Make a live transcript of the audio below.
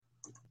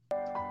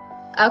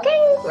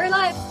Okay, we're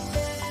live.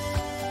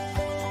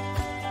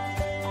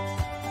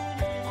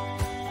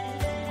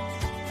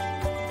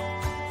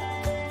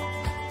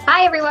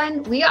 Hi,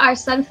 everyone. We are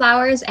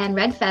Sunflowers and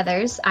Red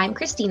Feathers. I'm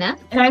Christina.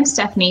 And I'm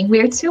Stephanie. We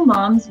are two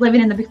moms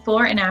living in the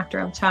before and after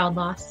of child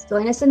loss.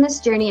 Join us in this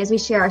journey as we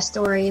share our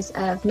stories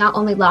of not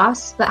only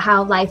loss, but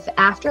how life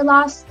after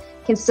loss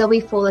can still be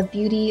full of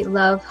beauty,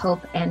 love,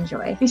 hope, and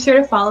joy. Be sure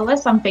to follow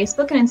us on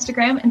Facebook and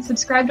Instagram and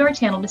subscribe to our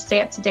channel to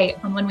stay up to date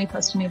on when we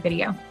post a new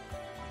video.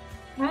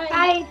 Bye.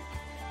 Bye.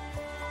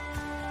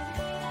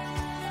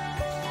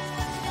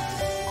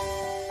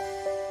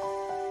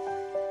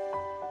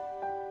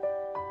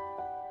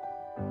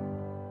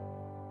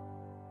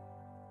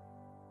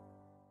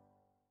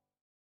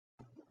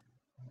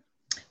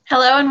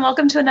 Hello and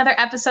welcome to another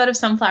episode of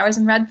Sunflowers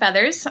and Red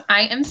Feathers.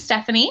 I am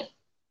Stephanie.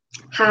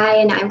 Hi,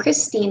 and I'm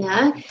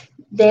Christina.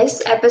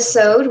 This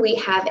episode, we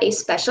have a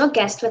special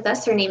guest with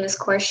us. Her name is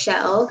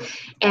Corshell,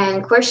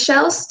 and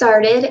Corshell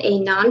started a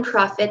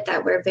nonprofit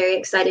that we're very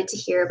excited to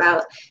hear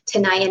about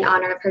tonight in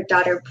honor of her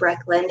daughter,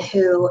 Brecklin,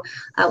 who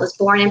was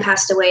born and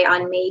passed away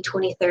on May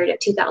 23rd of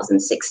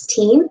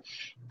 2016.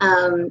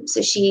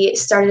 So she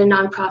started a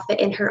nonprofit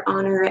in her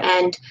honor,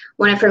 and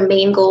one of her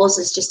main goals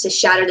is just to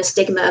shatter the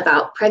stigma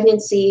about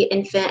pregnancy,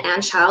 infant,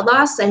 and child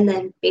loss, and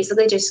then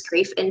basically just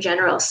grief in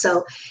general.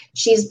 So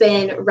she's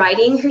been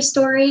writing her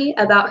story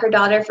about her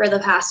daughter for the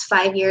past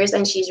 5 years,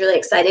 and she's really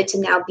excited to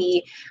now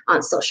be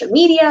on social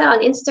media,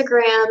 on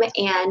Instagram,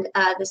 and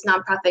this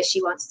nonprofit,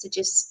 she wants to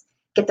just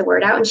get the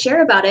word out and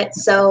share about it.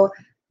 So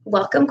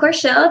welcome,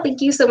 Corshell.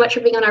 Thank you so much for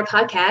being on our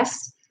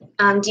podcast.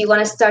 Do you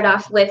want to start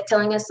off with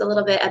telling us a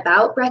little bit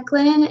about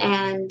Brecklin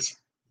and,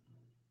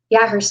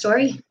 her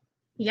story?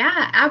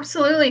 Yeah,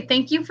 absolutely.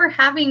 Thank you for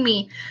having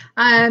me.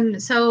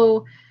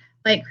 So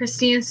like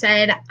Christina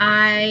said,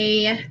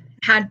 I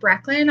had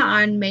Brecklin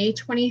on May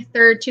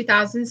 23rd,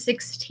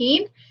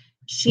 2016.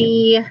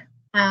 She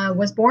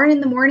was born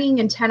in the morning,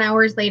 and 10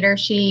 hours later,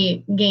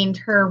 she gained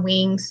her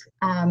wings.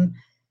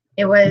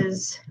 It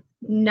was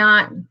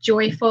not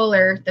joyful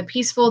or the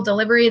peaceful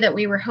delivery that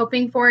we were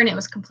hoping for, and it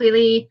was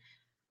completely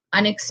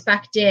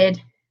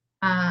unexpected.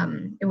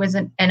 It was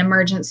an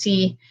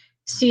emergency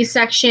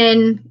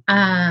C-section.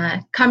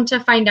 Come to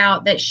find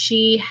out that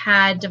she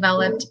had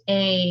developed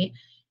a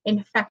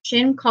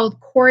infection called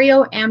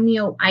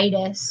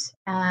chorioamnionitis.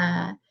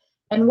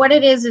 And what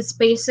it is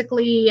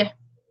basically,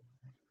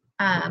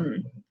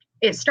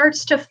 it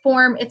starts to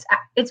form,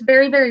 it's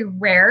very, very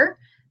rare,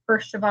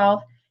 first of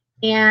all,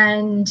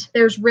 and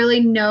there's really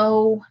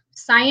no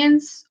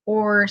science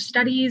or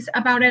studies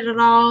about it at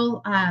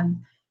all.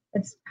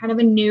 It's kind of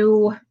a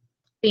new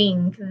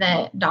thing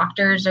that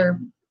doctors are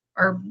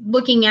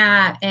looking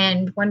at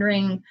and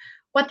wondering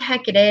what the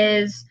heck it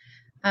is.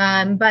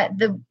 But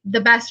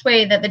the best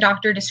way that the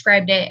doctor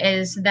described it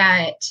is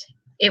that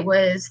it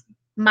was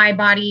my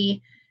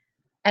body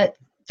at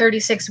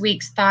 36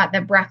 weeks thought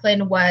that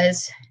Brecklin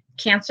was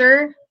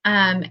cancer,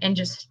 and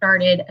just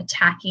started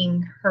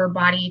attacking her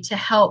body to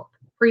help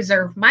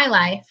preserve my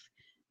life.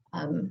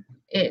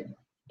 It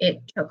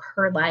took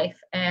her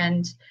life,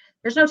 and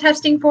there's no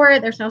testing for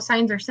it. There's no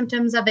signs or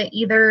symptoms of it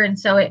either. And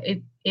so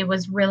it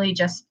was really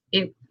just,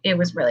 it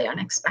was really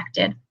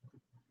unexpected.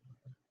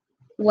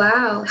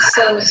 Wow.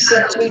 So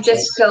did you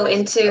just go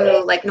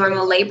into like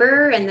normal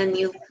labor, and then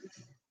you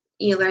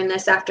learn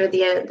this after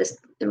this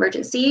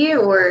emergency,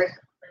 or?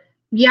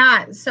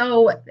 Yeah.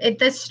 So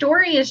the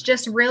story is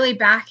just really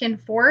back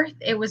and forth.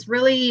 It was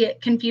really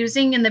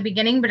confusing in the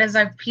beginning, but as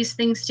I've pieced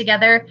things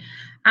together,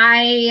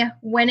 I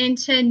went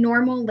into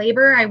normal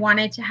labor. I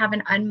wanted to have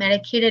an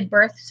unmedicated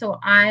birth, so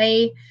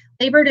I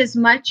labored as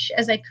much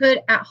as I could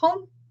at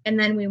home, and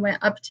then we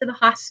went up to the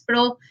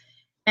hospital.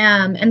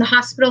 And the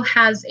hospital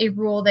has a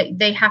rule that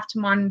they have to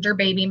monitor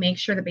baby, make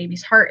sure the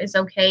baby's heart is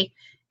okay,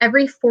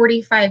 every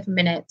 45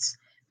 minutes.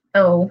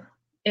 So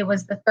it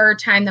was the third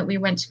time that we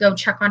went to go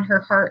check on her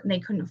heart, and they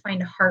couldn't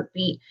find a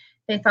heartbeat.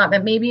 They thought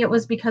that maybe it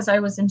was because I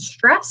was in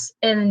stress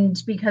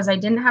and because I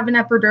didn't have an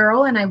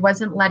epidural and I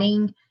wasn't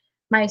letting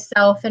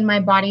myself and my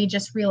body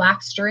just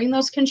relax during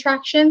those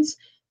contractions.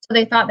 So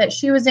they thought that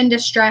she was in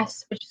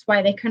distress, which is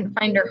why they couldn't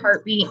find her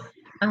heartbeat.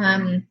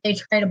 They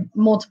tried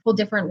multiple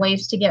different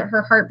ways to get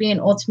her heartbeat, and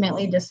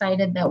ultimately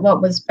decided that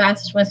what was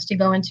best was to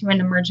go into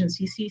an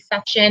emergency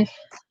C-section.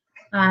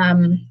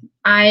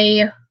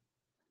 I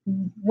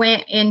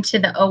went into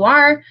the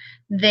OR.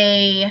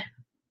 They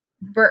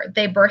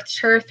birthed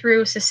her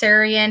through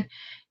cesarean,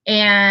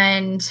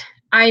 and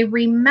I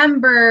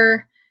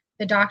remember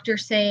the doctor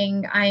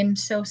saying, "I'm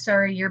so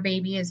sorry, your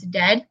baby is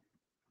dead."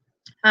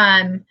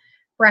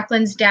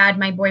 Brecklin's dad,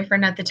 my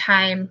boyfriend at the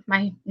time,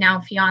 my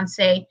now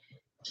fiance,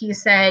 he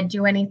said,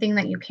 "Do anything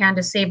that you can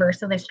to save her."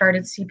 So they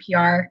started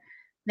CPR.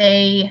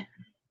 They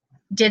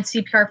did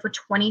CPR for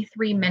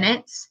 23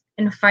 minutes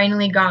and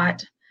finally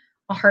got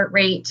a heart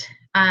rate,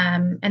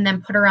 and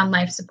then put her on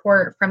life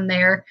support. From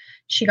there,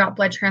 she got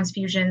blood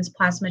transfusions,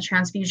 plasma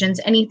transfusions,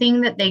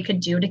 anything that they could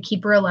do to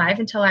keep her alive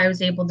until I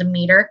was able to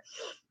meet her.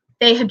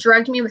 They had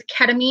drugged me with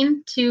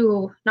ketamine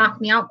to knock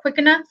me out quick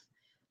enough.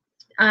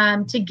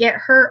 to get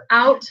her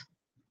out.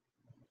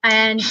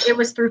 And it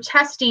was through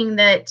testing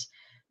that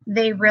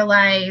they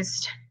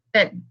realized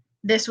that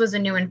this was a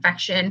new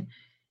infection.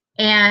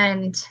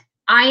 And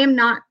I am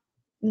not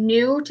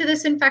new to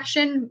this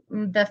infection.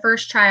 The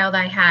first child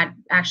I had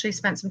actually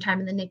spent some time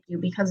in the NICU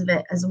because of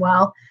it as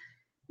well.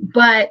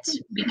 But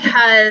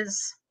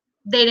because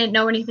they didn't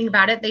know anything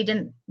about it, they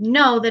didn't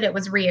know that it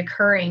was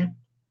reoccurring.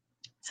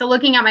 So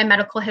looking at my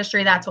medical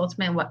history, that's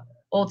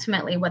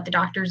ultimately what the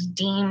doctors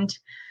deemed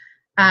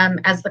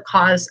as the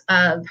cause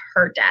of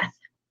her death.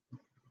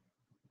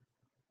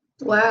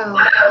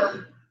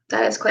 Wow.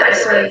 That is quite a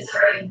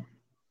story.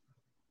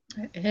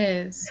 It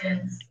is.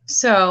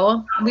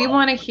 So we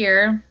want to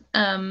hear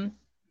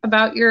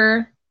about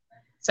your,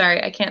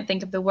 sorry, I can't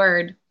think of the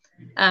word,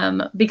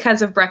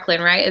 because of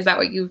Brecklin, right? Is that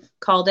what you've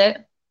called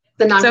it?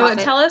 The nonprofit.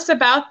 So tell us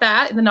about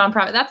that, the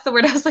nonprofit. That's the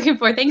word I was looking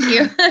for. Thank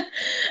you.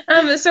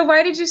 So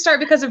why did you start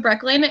Because of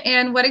Brecklin,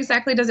 and what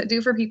exactly does it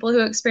do for people who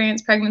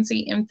experience pregnancy,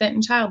 infant,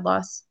 and child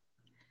loss?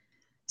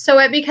 So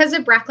at Because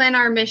of Brecklin,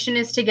 our mission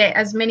is to get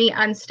as many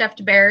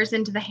unstuffed bears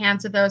into the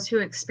hands of those who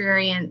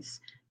experience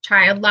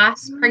child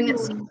loss,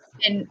 pregnancy,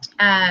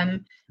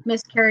 and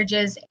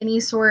miscarriages, any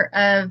sort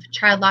of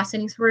child loss,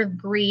 any sort of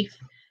grief.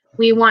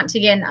 We want to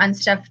get an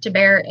unstuffed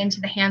bear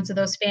into the hands of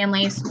those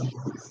families.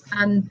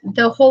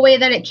 The whole way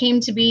that it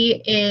came to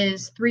be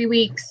is 3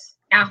 weeks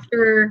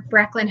after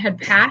Brecklin had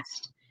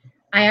passed,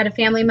 I had a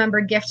family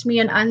member gift me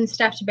an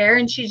unstuffed bear,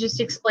 and she just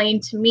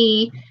explained to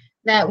me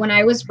that when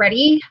I was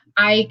ready,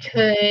 I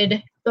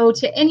could go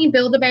to any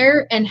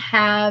Build-A-Bear and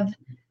have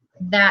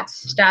that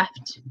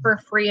stuffed for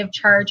free of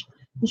charge.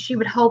 And she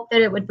would hope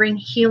that it would bring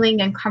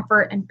healing and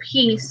comfort and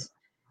peace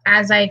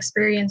as I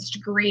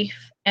experienced grief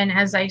and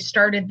as I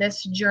started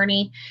this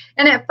journey.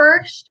 And at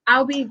first,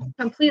 I'll be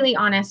completely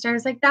honest, I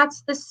was like,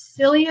 that's the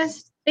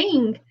silliest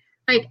thing.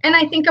 And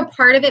I think a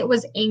part of it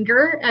was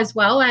anger as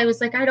well. I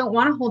was like, I don't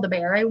want to hold a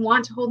bear. I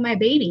want to hold my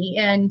baby.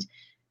 And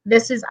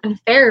this is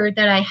unfair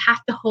that I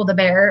have to hold a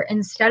bear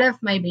instead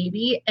of my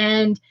baby.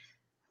 And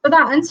so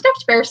that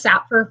unstuffed bear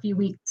sat for a few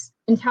weeks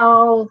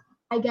until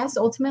I guess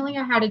ultimately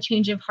I had a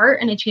change of heart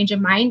and a change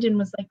of mind and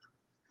was like,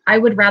 I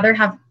would rather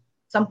have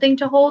something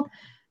to hold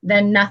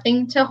than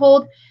nothing to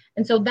hold.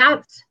 And so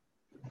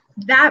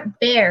that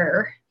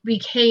bear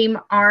became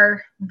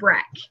our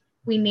Breck.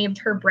 We named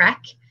her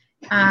Breck.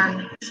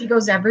 She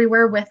goes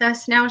everywhere with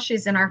us now.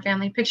 She's in our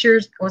family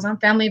pictures, goes on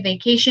family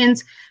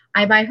vacations.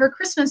 I buy her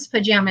Christmas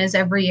pajamas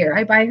every year.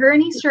 I buy her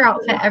an Easter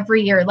outfit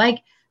every year.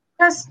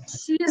 Because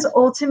she is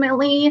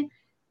ultimately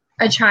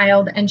a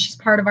child and she's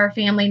part of our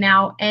family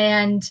now.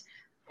 And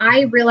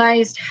I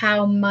realized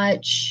how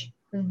much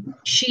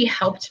she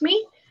helped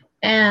me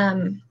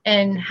and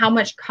how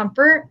much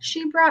comfort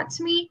she brought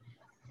to me.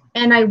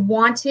 And I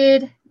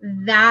wanted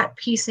that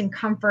peace and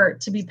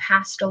comfort to be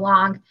passed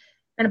along.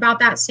 And about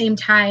that same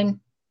time,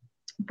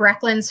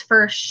 Brecklin's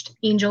first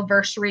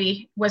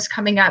Angelversary was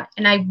coming up,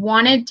 and I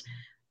wanted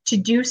to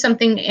do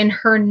something in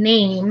her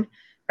name,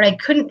 but I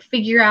couldn't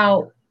figure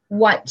out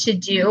what to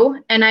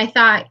do. And I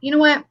thought, you know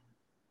what?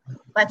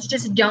 Let's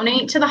just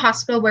donate to the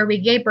hospital where we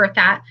gave birth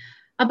at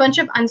a bunch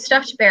of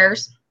unstuffed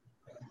bears,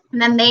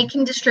 and then they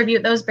can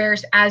distribute those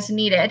bears as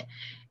needed.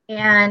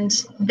 And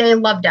they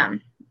loved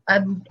them.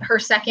 Her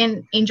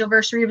second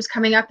Angelversary was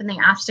coming up, and they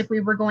asked if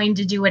we were going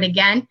to do it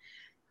again.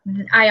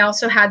 I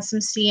also had some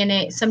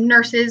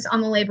nurses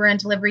on the labor and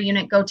delivery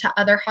unit go to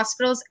other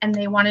hospitals, and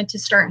they wanted to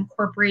start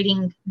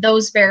incorporating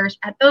those bears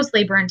at those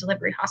labor and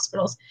delivery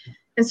hospitals.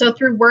 And so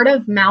through word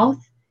of mouth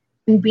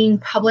and being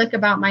public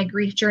about my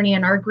grief journey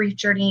and our grief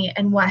journey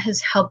and what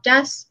has helped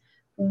us,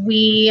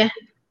 we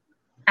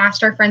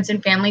asked our friends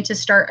and family to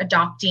start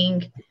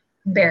adopting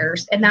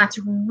bears. And that's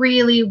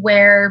really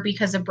where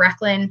Because of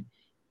Brecklin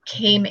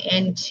came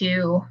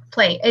into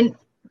play. And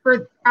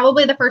for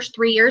probably the first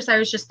 3 years, I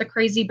was just the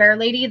crazy bear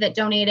lady that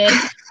donated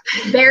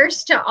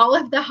bears to all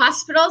of the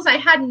hospitals. I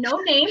had no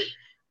name.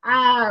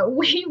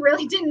 We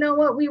really didn't know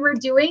what we were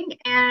doing.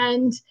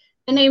 And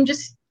the name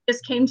just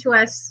came to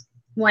us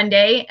one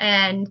day.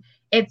 And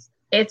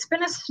it's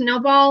been a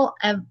snowball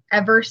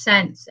ever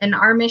since. And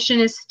our mission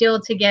is still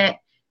to get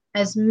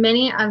as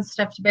many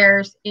unstuffed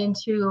bears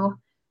into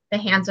the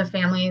hands of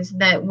families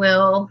that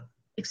will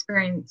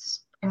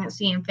experience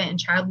pregnancy, infant, and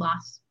child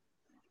loss.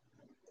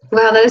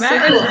 Wow, that is so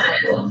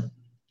cool.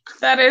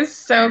 That is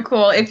so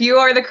cool. If you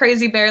are the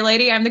crazy bear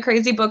lady, I'm the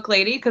crazy book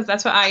lady, because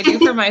that's what I do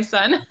for my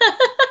son.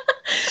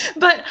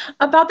 But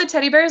about the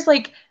teddy bears,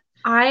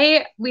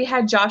 we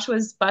had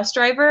Joshua's bus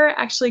driver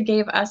actually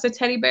gave us a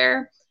teddy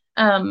bear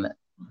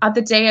at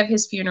the day of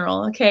his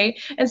funeral. Okay.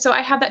 And so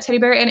I have that teddy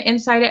bear, and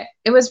inside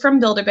it was from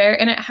Build-A-Bear,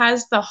 and it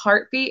has the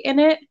heartbeat in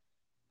it.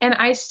 And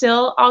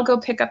I'll go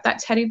pick up that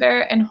teddy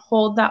bear and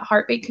hold that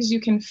heartbeat, because you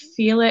can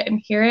feel it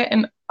and hear it.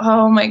 And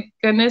oh my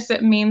goodness,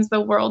 it means the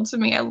world to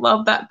me. I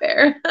love that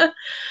bear.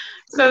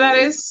 So that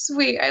is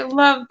sweet. I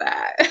love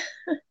that.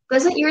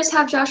 Doesn't yours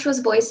have Joshua's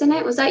voice in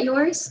it? Was that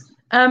yours?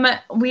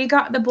 We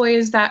got the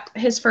boys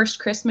his first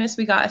Christmas,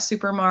 we got a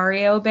Super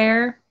Mario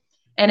bear,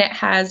 and it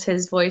has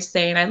his voice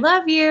saying, I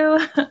love you.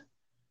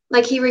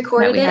 Like he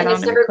recorded it and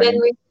it's never been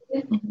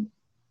recorded?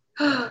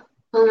 Mm-hmm.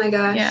 Oh my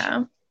gosh.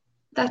 Yeah.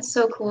 That's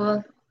so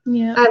cool.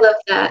 Yeah. I love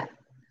that.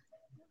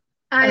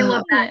 I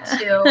love that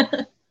too.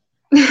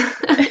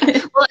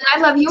 Well, and I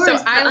love yours. So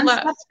the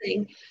unstuffed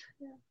thing.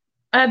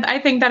 I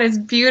think that is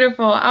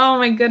beautiful. Oh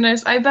my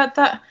goodness. I bet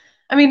that,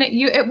 I mean,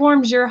 it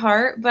warms your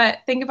heart, but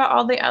think about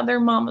all the other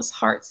mamas'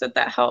 hearts that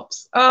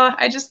helps. Oh,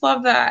 I just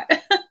love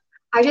that.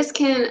 I just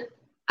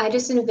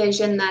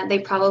envision that they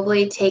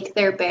probably take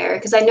their bear,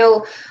 because I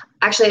know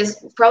actually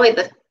it's probably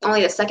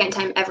only the second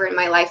time ever in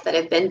my life that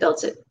I've been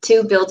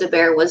to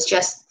Build-A-Bear was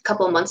just a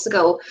couple of months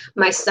ago.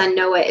 My son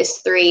Noah is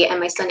 3 and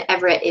my son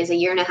Everett is a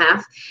year and a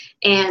half.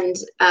 And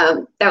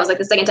that was like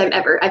the second time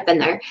ever I've been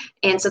there.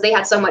 And so they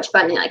had so much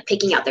fun like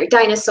picking out their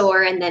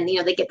dinosaur, and then,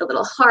 they get the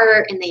little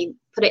heart and they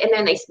put it in there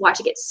and they watch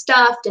it get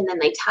stuffed and then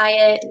they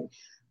tie it. And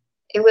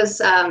it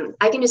was,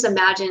 I can just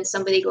imagine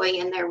somebody going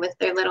in there with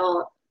their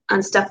little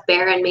unstuffed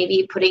bear and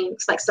maybe putting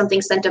like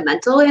something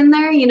sentimental in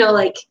there,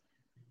 like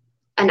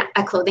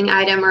a clothing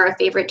item or a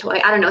favorite toy.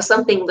 I don't know,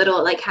 something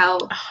little, like how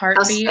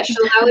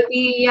special that would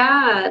be.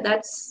 Yeah,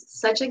 that's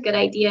such a good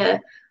idea.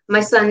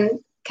 My son,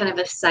 kind of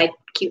a side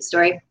cute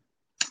story.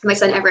 My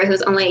son Everett,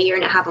 who's only a year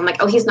and a half, I'm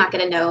like, oh, he's not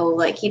going to know.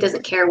 Like, he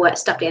doesn't care what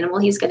stuffed animal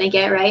he's going to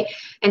get, right?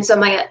 And so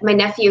my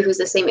nephew, who's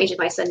the same age as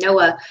my son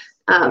Noah,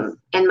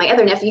 and my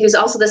other nephew, who's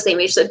also the same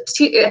age, so at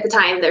the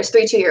time, there's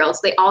 3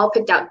 2-year-olds, they all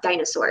picked out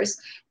dinosaurs.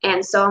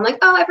 And so I'm like,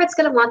 oh, Everett's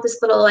going to want this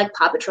little, like,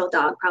 Paw Patrol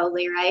dog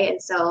probably, right?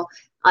 And so,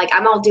 like,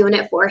 I'm all doing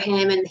it for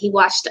him, and he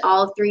watched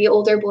all 3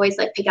 older boys,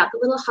 like, pick out the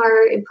little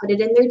heart and put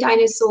it in their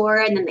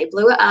dinosaur, and then they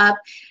blew it up.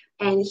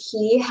 And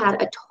he had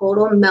a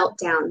total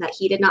meltdown that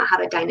he did not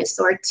have a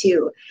dinosaur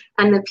too.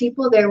 And the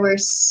people there were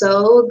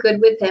so good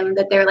with him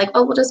that they're like,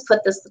 oh, we'll just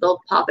put this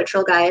little Paw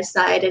Patrol guy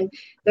aside. And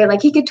they're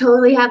like, he could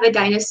totally have a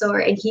dinosaur,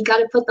 and he got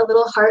to put the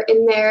little heart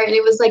in there. And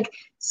it was like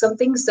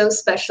something so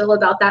special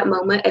about that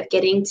moment of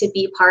getting to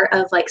be part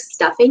of like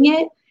stuffing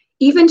it,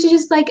 even to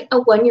just like a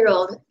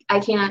 1-year-old.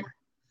 I can't,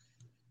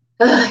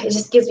 it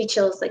just gives me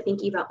chills like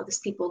thinking about all these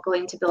people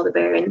going to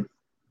Build-A-Bear. And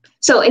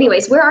so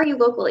anyways, where are you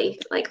locally?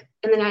 Like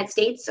in the United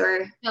States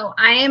or? No,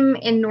 I am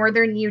in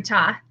northern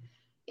Utah.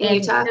 In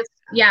Utah?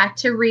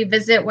 To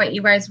revisit what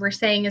you guys were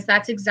saying is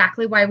that's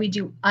exactly why we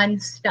do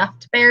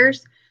unstuffed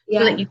bears. Yeah.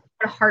 So that you can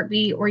put a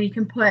heartbeat, or you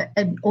can put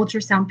an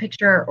ultrasound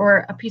picture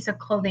or a piece of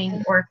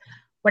clothing or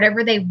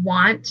whatever they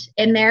want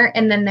in there.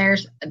 And then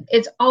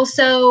it's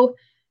also,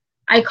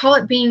 I call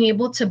it being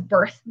able to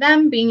birth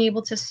them, being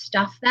able to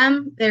stuff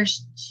them.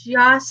 There's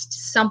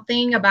just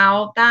something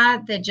about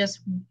that just,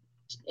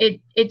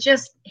 it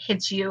just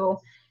hits you.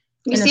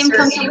 You see them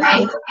come to you.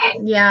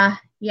 Yeah,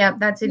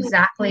 that's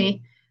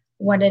exactly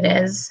what it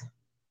is.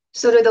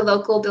 So do the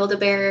local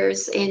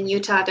Build-A-Bears in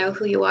Utah know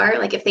who you are?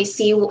 Like if they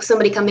see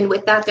somebody come in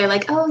with that, they're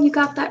like, oh, you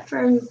got that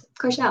from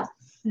Corshell.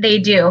 They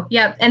do.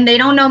 Yep. And they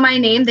don't know my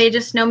name. They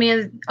just know me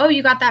as, oh,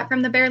 you got that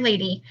from the bear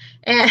lady.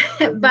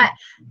 But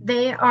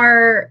they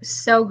are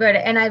so good.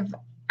 And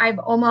I've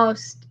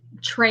almost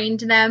trained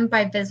them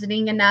by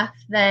visiting enough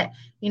that,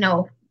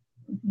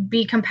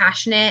 be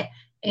compassionate.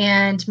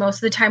 And most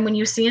of the time when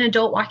you see an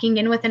adult walking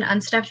in with an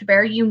unstuffed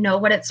bear, you know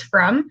what it's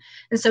from.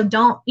 And so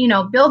don't,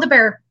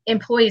 Build-A-Bear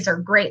employees are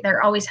great.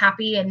 They're always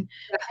happy and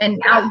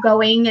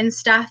outgoing and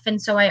stuff.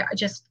 And so I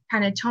just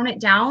kind of tone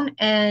it down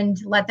and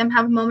let them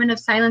have a moment of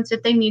silence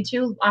if they need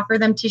to, offer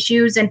them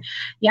tissues. And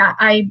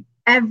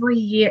every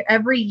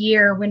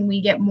year when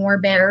we get more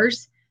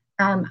bears,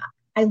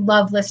 I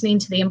love listening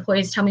to the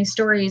employees tell me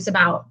stories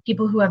about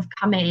people who have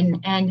come in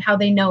and how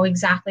they know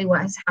exactly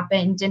what has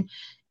happened.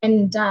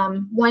 And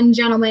one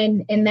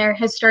gentleman in there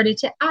has started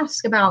to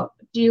ask about,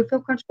 do you feel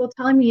comfortable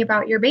telling me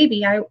about your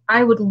baby?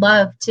 I would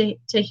love to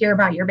hear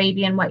about your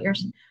baby and what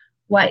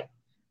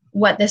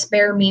this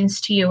bear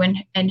means to you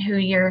and who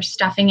you're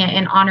stuffing it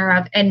in honor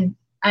of. And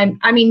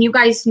I mean, you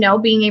guys know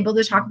being able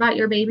to talk about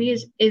your baby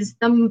is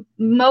the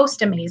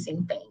most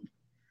amazing thing.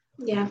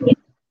 Yeah.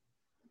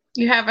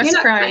 You have us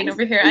crying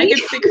over here. I can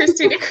see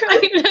Christina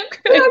crying.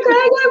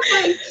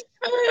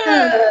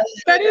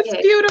 That is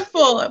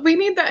beautiful. We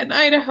need that in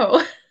Idaho.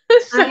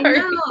 I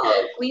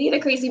know. We need a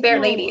crazy bear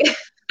lady.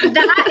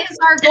 That is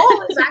our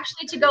goal, is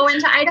actually to go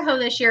into Idaho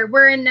this year.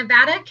 We're in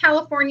Nevada,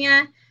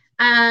 California,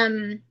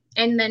 and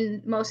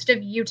then most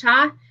of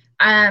Utah.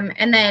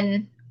 And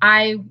then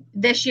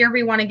this year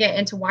we want to get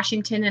into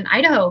Washington and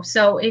Idaho.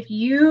 So if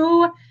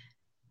you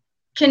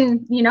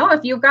can,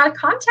 if you've got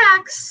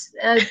contacts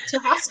to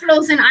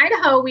hospitals in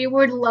Idaho, we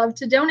would love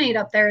to donate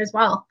up there as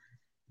well.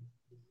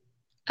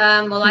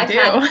 I'm going to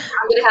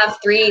have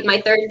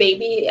my third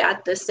baby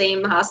at the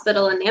same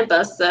hospital in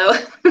Nampa. So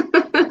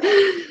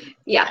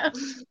yeah,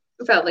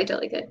 probably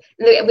totally good.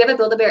 And we have a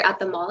Build-A-Bear at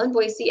the mall in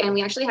Boise, and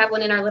we actually have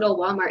one in our little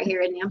Walmart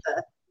here in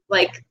Nampa,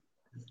 like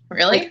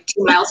 2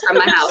 miles from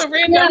my house. So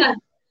random.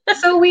 Yeah,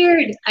 so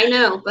weird. I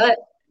know, but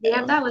we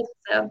have that one.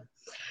 So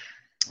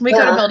we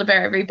go to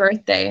Build-A-Bear every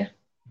birthday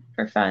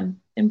for fun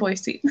in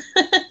Boise.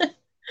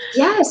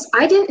 Yes,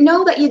 I didn't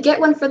know that you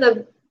get one for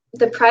the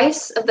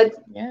price of the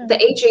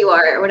age you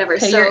are or whatever.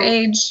 Pay your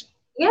age.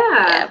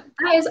 Yeah,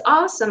 that is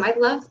awesome. I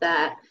love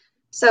that.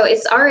 So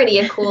it's already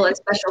a cool and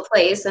special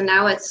place, and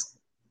now it's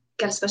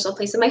got a special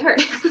place in my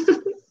heart.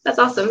 That's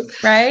awesome.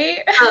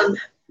 Right?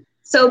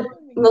 So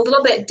a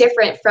little bit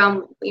different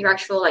from your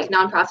actual like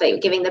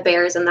nonprofit, giving the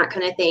bears and that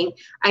kind of thing.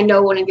 I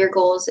know one of your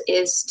goals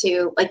is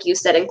to, like you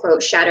said, in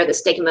quote, shatter the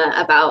stigma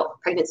about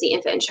pregnancy,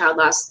 infant, and child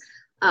loss.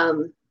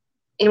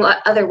 In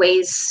what other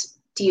ways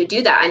do you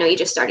do that? I know you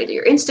just started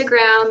your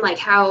Instagram. Like,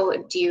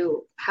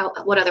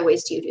 what other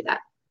ways do you do that?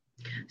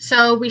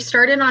 So we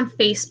started on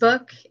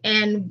Facebook,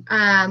 and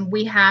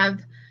we have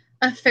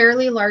a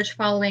fairly large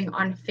following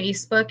on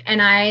Facebook,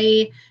 and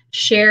I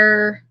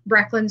share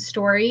Breclin's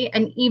story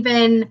and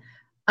even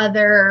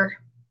other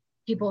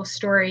people's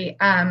story.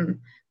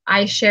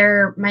 I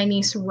share my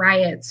niece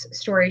Riot's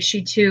story.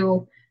 She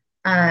too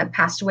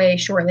passed away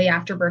shortly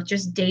after birth,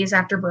 just days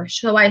after birth.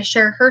 So I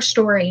share her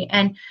story,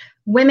 and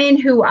women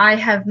who I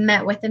have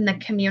met within the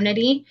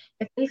community,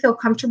 if they feel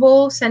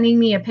comfortable sending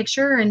me a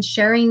picture and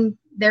sharing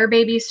their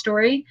baby's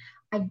story,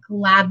 I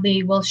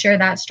gladly will share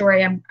that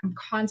story. I'm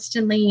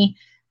constantly,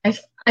 I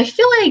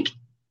feel like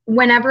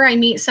whenever I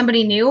meet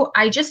somebody new,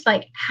 I just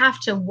like have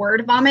to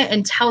word vomit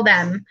and tell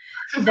them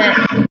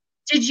that,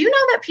 did you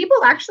know that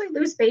people actually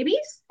lose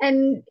babies?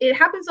 And it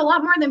happens a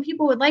lot more than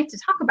people would like to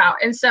talk about.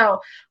 And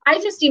so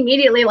I just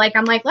immediately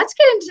I'm like, let's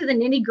get into the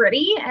nitty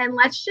gritty and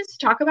let's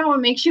just talk about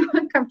what makes you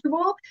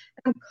uncomfortable.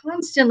 I'm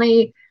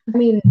constantly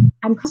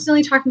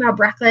talking about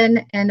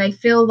Breclin, and I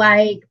feel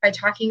like by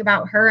talking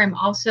about her, I'm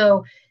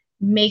also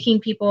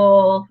making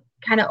people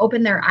kind of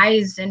open their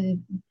eyes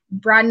and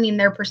broadening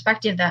their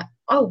perspective that,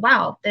 oh,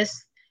 wow,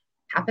 this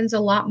happens a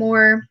lot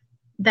more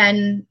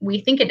than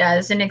we think it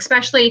does. And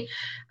especially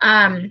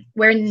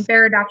when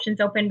bear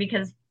adoptions open,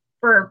 because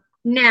for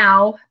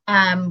now,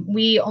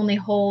 we only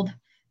hold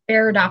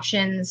bear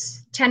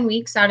adoptions 8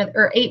 weeks out of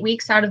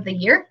the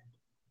year.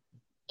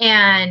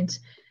 And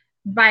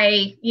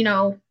by,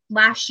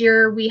 last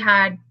year we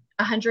had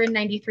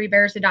 193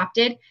 bears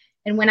adopted.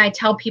 And when I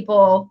tell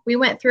people we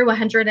went through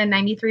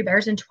 193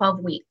 bears in 12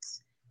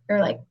 weeks,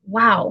 they're like,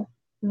 wow,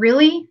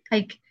 really?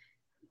 Like,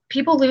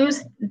 people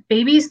lose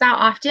babies that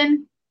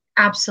often?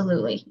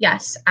 Absolutely.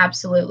 Yes,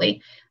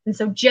 absolutely. And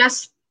so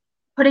just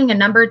putting a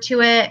number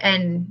to it,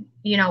 and,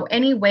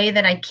 any way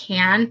that I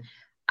can,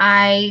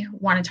 I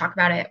want to talk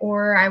about it,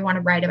 or I want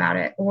to write about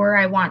it, or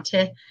I want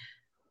to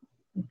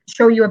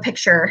show you a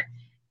picture.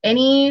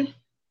 Any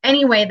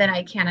way that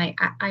I can,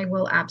 I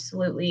will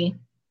absolutely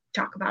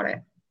talk about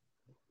it.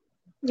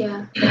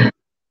 Yeah.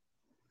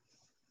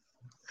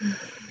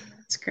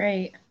 That's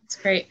great. That's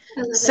great.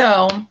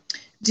 So,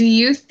 do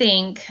you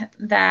think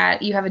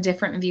that you have a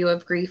different view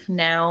of grief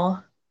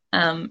now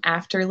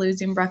after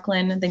losing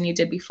Breclin than you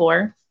did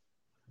before?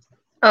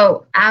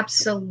 Oh,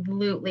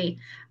 absolutely.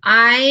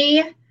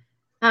 I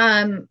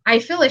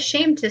feel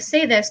ashamed to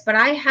say this, but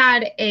I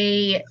had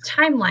a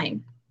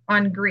timeline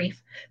on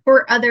grief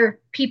for other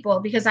people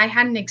because I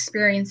hadn't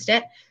experienced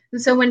it.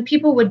 And so when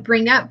people would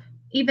bring up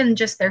even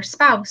just their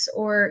spouse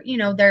or,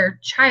 their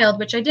child,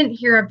 which I didn't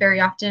hear of very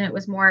often, it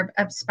was more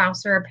of a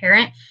spouse or a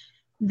parent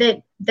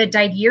that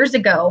died years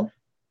ago,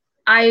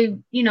 I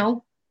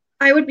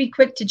would be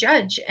quick to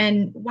judge.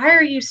 And why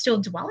are you still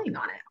dwelling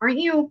on it? Aren't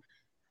you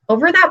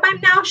over that by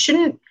now?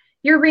 Shouldn't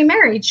you're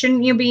remarried?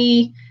 Shouldn't you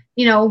be,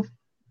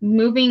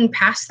 moving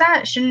past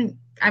that?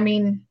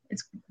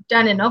 It's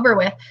done and over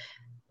with.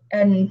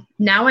 And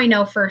now I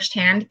know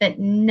firsthand that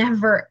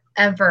never,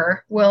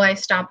 ever will I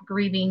stop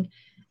grieving,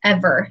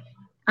 ever.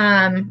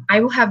 I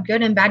will have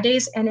good and bad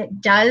days, and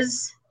it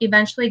does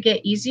eventually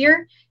get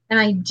easier. And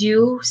I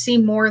do see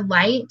more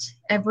light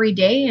every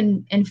day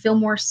and feel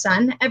more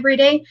sun every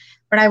day,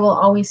 but I will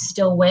always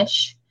still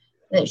wish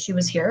that she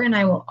was here, and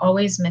I will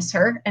always miss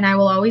her, and I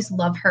will always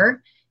love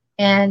her.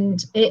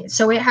 And it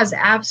has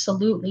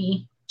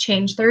absolutely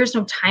changed. There is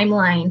no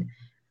timeline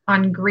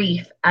on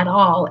grief at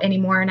all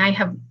anymore. And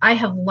I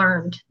have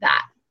learned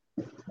that.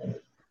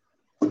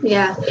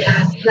 Yeah,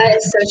 that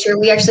is so true.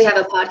 We actually have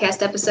a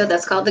podcast episode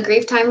that's called The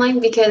Grief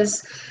Timeline,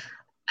 because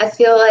I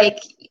feel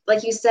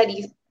like you said,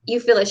 you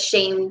feel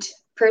ashamed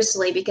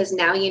personally because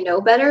now you know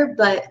better,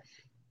 but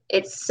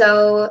it's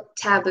so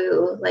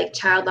taboo, like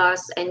child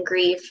loss and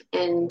grief,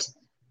 and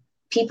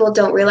people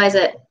don't realize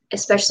it,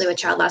 especially with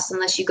child loss,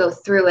 unless you go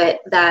through it,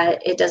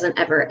 that it doesn't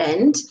ever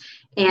end.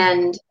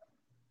 And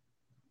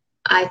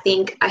I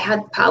think I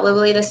had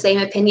probably the same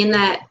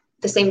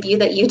view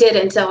that you did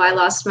until I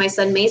lost my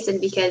son Mason,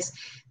 because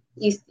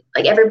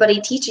everybody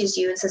teaches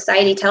you and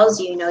society tells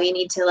you, you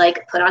need to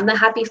put on the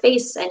happy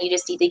face and you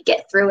just need to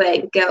get through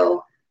it and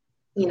go,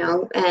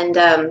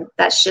 and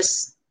that's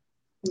just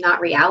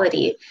not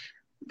reality.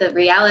 The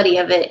reality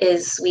of it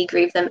is we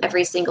grieve them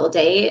every single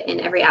day in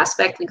every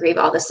aspect. We grieve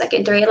all the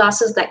secondary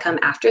losses that come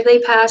after they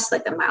pass,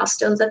 like the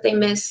milestones that they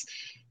miss.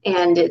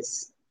 And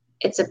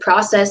it's a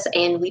process,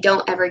 and we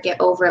don't ever get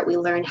over it. We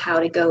learn how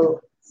to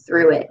go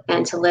through it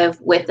and to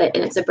live with it.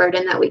 And it's a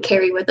burden that we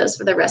carry with us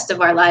for the rest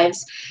of our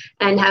lives.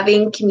 And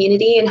having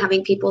community and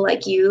having people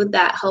like you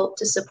that help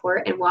to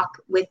support and walk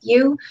with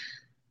you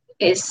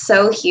is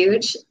so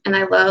huge. And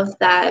I love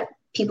that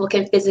people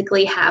can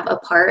physically have a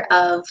part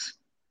of,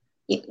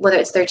 whether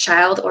it's their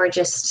child or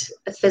just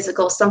a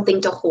physical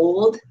something to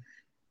hold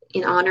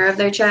in honor of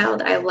their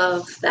child. I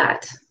love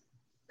that.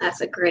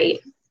 It's a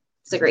great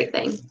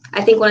thing.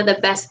 I think one of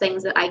the best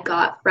things that I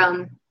got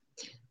from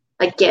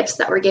like gifts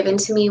that were given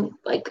to me,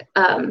 like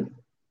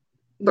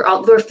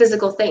were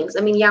physical things. I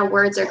mean, yeah,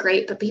 words are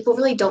great, but people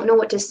really don't know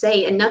what to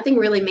say, and nothing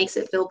really makes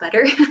it feel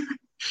better.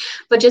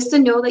 But just to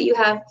know that you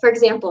have, for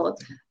example,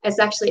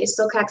 it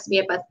still cracks me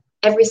up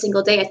every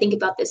single day. I think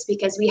about this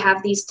because we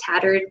have these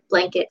tattered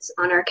blankets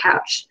on our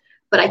couch,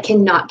 but I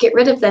cannot get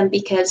rid of them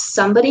because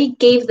somebody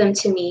gave them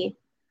to me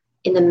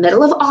in the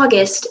middle of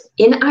August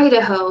in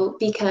Idaho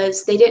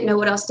because they didn't know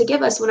what else to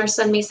give us when our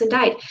son Mason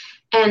died.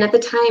 And at the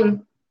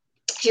time,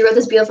 she wrote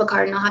this beautiful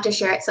card, and I'll have to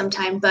share it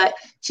sometime, but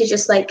she's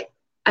just like,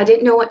 I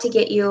didn't know what to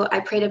get you. I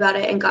prayed about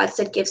it, and God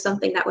said, give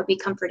something that would be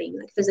comforting,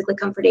 like physically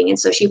comforting. And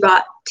so she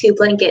brought 2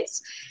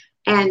 blankets,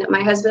 and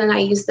my husband and I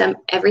use them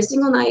every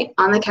single night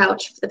on the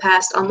couch for the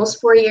past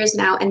almost 4 years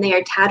now, and they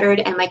are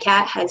tattered, and my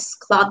cat has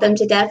clawed them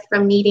to death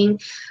from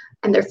kneading,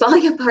 and they're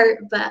falling apart,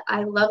 but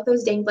I love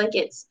those dang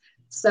blankets.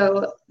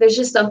 So there's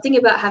just something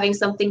about having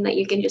something that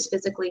you can just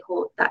physically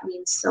hold that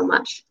means so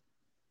much.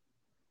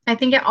 I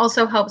think it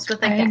also helps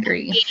with like I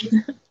agree.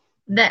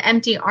 The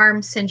empty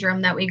arm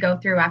syndrome that we go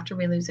through after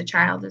we lose a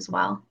child as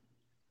well.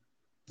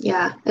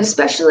 Yeah,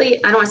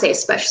 especially, I don't want to say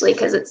especially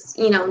because it's,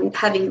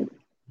 having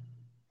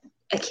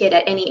a kid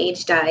at any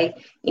age die,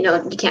 you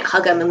can't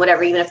hug them and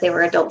whatever, even if they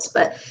were adults.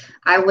 But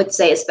I would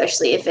say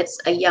especially if it's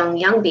a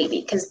young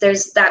baby, because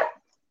there's that,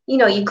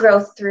 you grow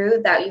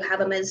through that. You have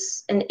them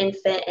as an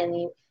infant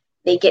and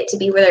they get to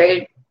be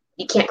where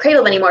you can't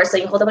cradle them anymore, so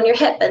you hold them on your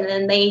hip, and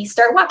then they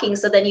start walking,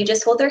 so then you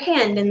just hold their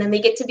hand, and then they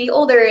get to be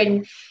older,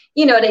 and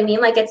you know what I mean?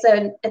 Like it's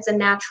a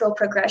natural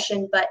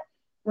progression. But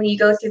when you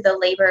go through the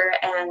labor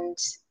and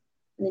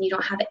then you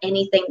don't have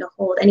anything to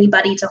hold,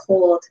 anybody to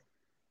hold,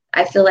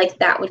 I feel like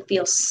that would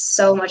feel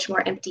so much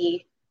more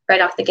empty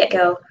right off the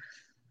get-go.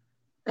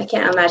 I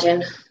can't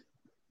imagine.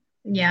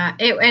 Yeah,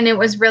 it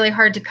was really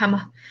hard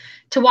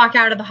to walk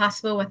out of the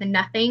hospital with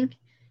nothing.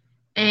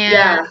 And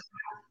yeah.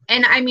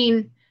 And I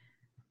mean,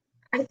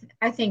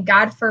 I thank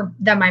God for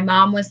that my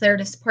mom was there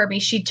to support me.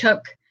 She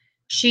took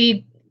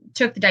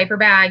the diaper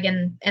bag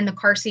and the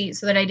car seat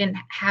so that I didn't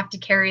have to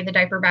carry the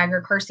diaper bag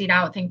or car seat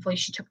out. Thankfully,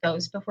 she took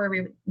those before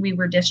we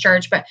were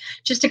discharged. But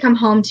just to come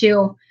home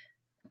to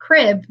a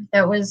crib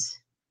that was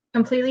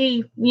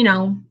completely,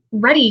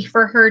 ready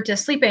for her to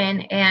sleep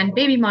in, and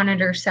baby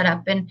monitor set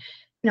up, and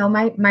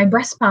my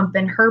breast pump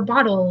and her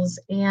bottles,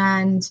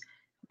 and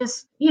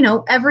just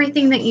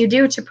everything that you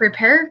do to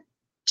prepare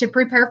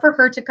for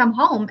her to come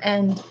home.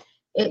 And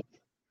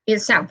it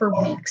sat for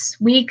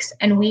weeks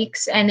and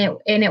weeks, and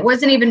it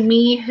wasn't even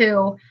me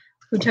who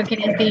took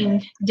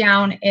anything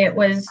down. It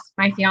was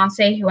my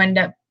fiance who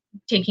ended up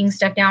taking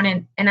stuff down,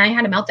 and I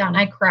had a meltdown.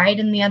 I cried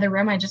in the other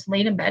room. I just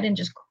laid in bed and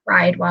just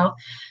cried while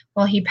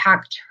he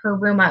packed her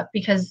room up,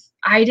 because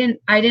I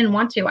didn't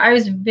want to. I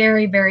was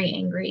very, very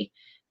angry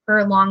for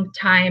a long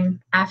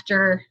time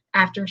after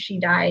she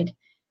died.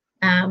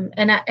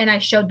 And I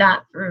showed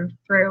that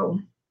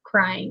through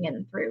crying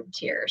and through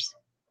tears.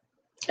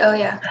 Oh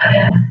yeah,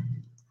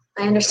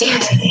 I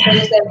understand.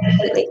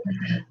 Completely.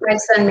 My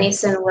son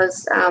Mason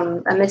was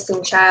a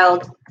missing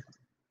child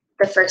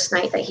the first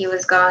night that he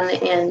was gone,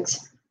 and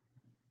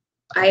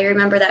I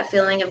remember that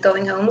feeling of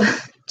going home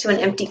to an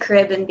empty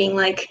crib and being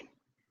like,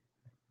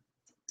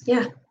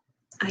 yeah,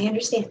 I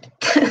understand.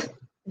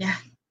 Yeah.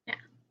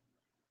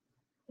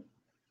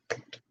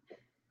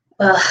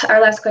 Well,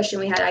 our last question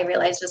we had, I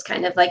realized, was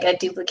kind of like a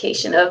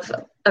duplication of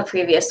a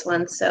previous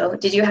one. So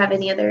did you have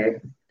any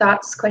other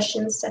thoughts,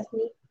 questions,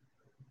 Stephanie?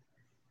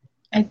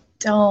 I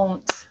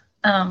don't.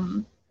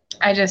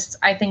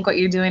 I think what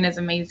you're doing is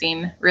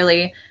amazing.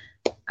 Really,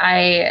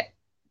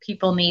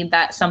 people need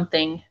that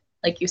something,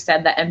 like you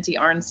said, that empty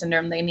arm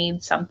syndrome. They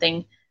need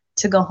something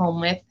to go home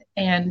with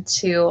and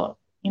to,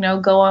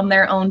 go on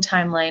their own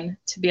timeline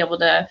to be able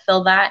to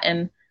fill that.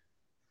 And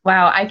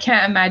wow, I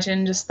can't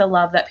imagine just the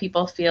love that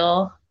people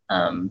feel,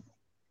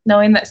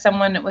 knowing that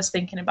someone was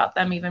thinking about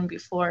them even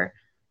before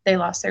they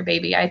lost their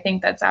baby. I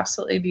think that's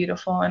absolutely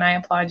beautiful, and I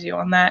applaud you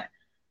on that.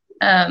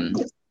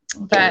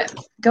 But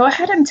go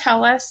ahead and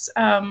tell us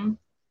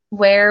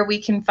where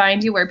we can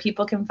find you, where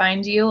people can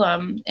find you.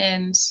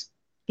 And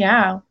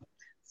yeah,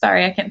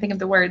 sorry, I can't think of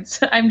the words.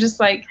 I'm just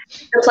like,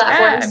 the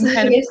platforms. I'm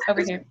kind of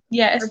over here.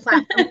 Yes.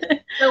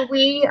 So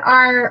we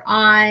are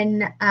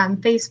on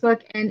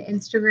Facebook and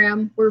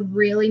Instagram. We're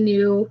really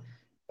new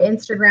to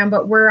Instagram,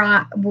 but we're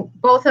on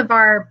both of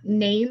our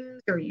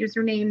names or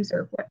usernames,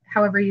 or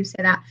however you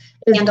say that,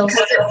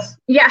 is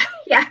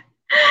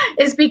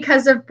is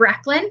because of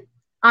Brecklin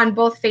on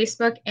both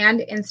Facebook and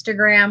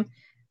Instagram.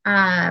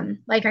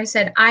 Like I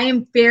said, I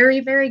am very,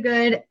 very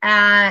good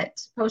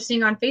at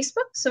posting on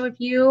Facebook. So if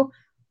you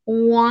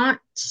want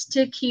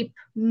to keep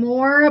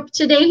more up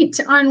to date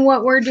on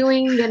what we're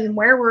doing and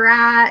where we're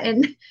at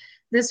and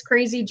this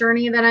crazy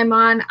journey that I'm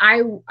on,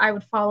 I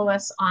would follow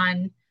us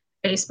on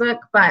Facebook.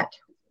 But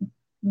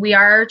we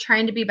are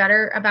trying to be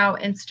better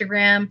about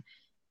Instagram,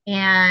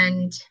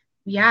 and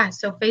yeah,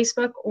 so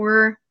Facebook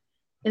or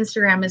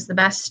Instagram is the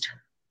best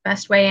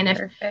way. And if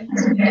Perfect.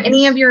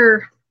 any of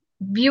your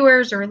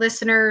viewers or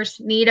listeners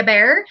need a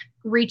bear,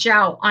 reach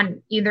out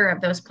on either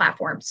of those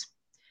platforms,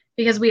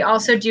 because we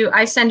also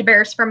I send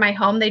bears from my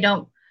home.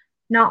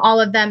 Not all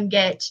of them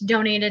get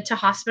donated to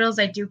hospitals.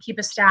 I do keep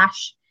a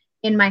stash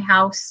in my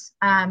house,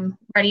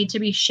 ready to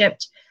be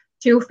shipped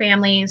to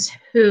families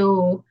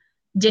who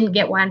didn't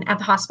get one at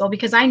the hospital,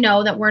 because I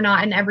know that we're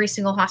not in every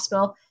single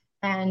hospital,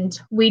 and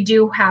we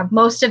do have,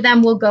 most of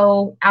them will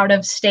go out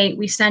of state.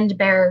 We send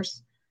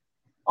bears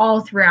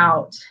all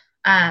throughout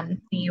the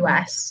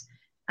US.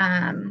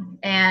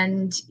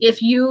 And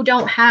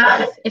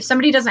if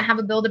somebody doesn't have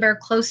a Build-A-Bear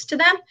close to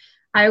them,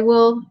 I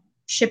will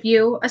ship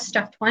you a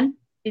stuffed one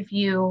if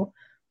you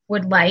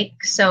would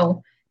like.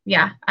 So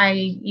yeah,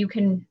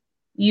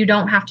 you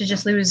don't have to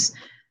just lose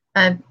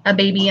a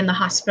baby in the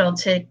hospital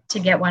to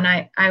get one.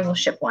 I will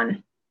ship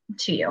one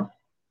to you.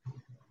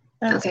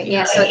 Okay,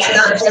 yeah, so it's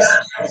not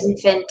just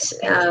infant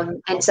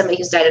and somebody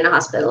who's died in a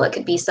hospital. It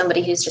could be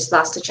somebody who's just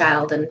lost a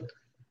child and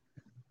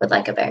would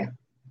like a bear.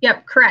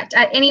 Yep, correct.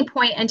 At any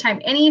point in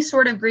time, any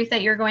sort of grief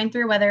that you're going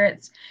through, whether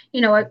it's,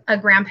 a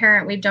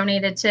grandparent, we've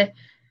donated to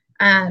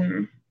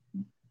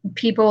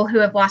people who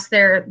have lost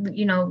their,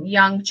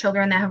 young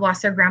children that have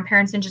lost their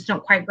grandparents and just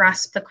don't quite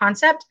grasp the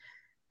concept.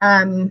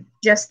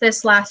 Just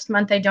this last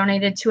month, I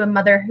donated to a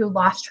mother who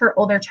lost her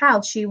older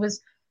child. She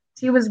was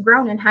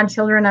grown and had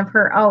children of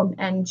her own,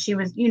 and she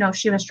was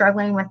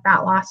struggling with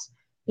that loss.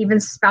 Even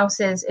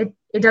spouses, it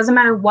doesn't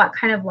matter what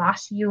kind of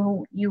loss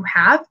you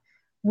have.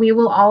 We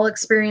will all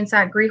experience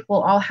that grief.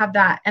 We'll all have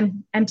that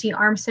empty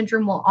arm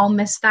syndrome. We'll all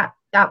miss that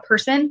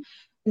person,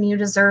 and you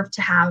deserve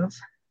to have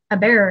a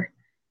bear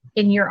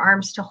in your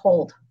arms to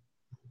hold.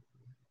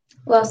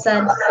 Well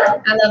said.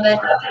 I love it.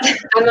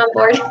 I'm on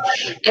board.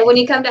 And when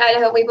you come to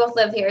Idaho, we both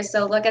live here,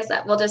 so like I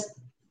said, we'll just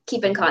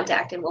keep in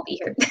contact and we'll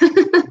be here.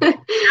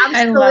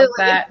 I love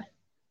that.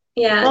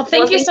 Yeah. Well,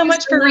 thank you so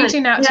much for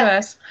reaching out to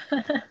us.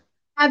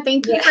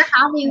 Thank you for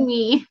having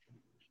me.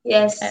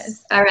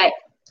 Yes. All right.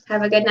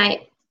 Have a good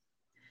night.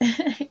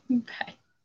 Bye.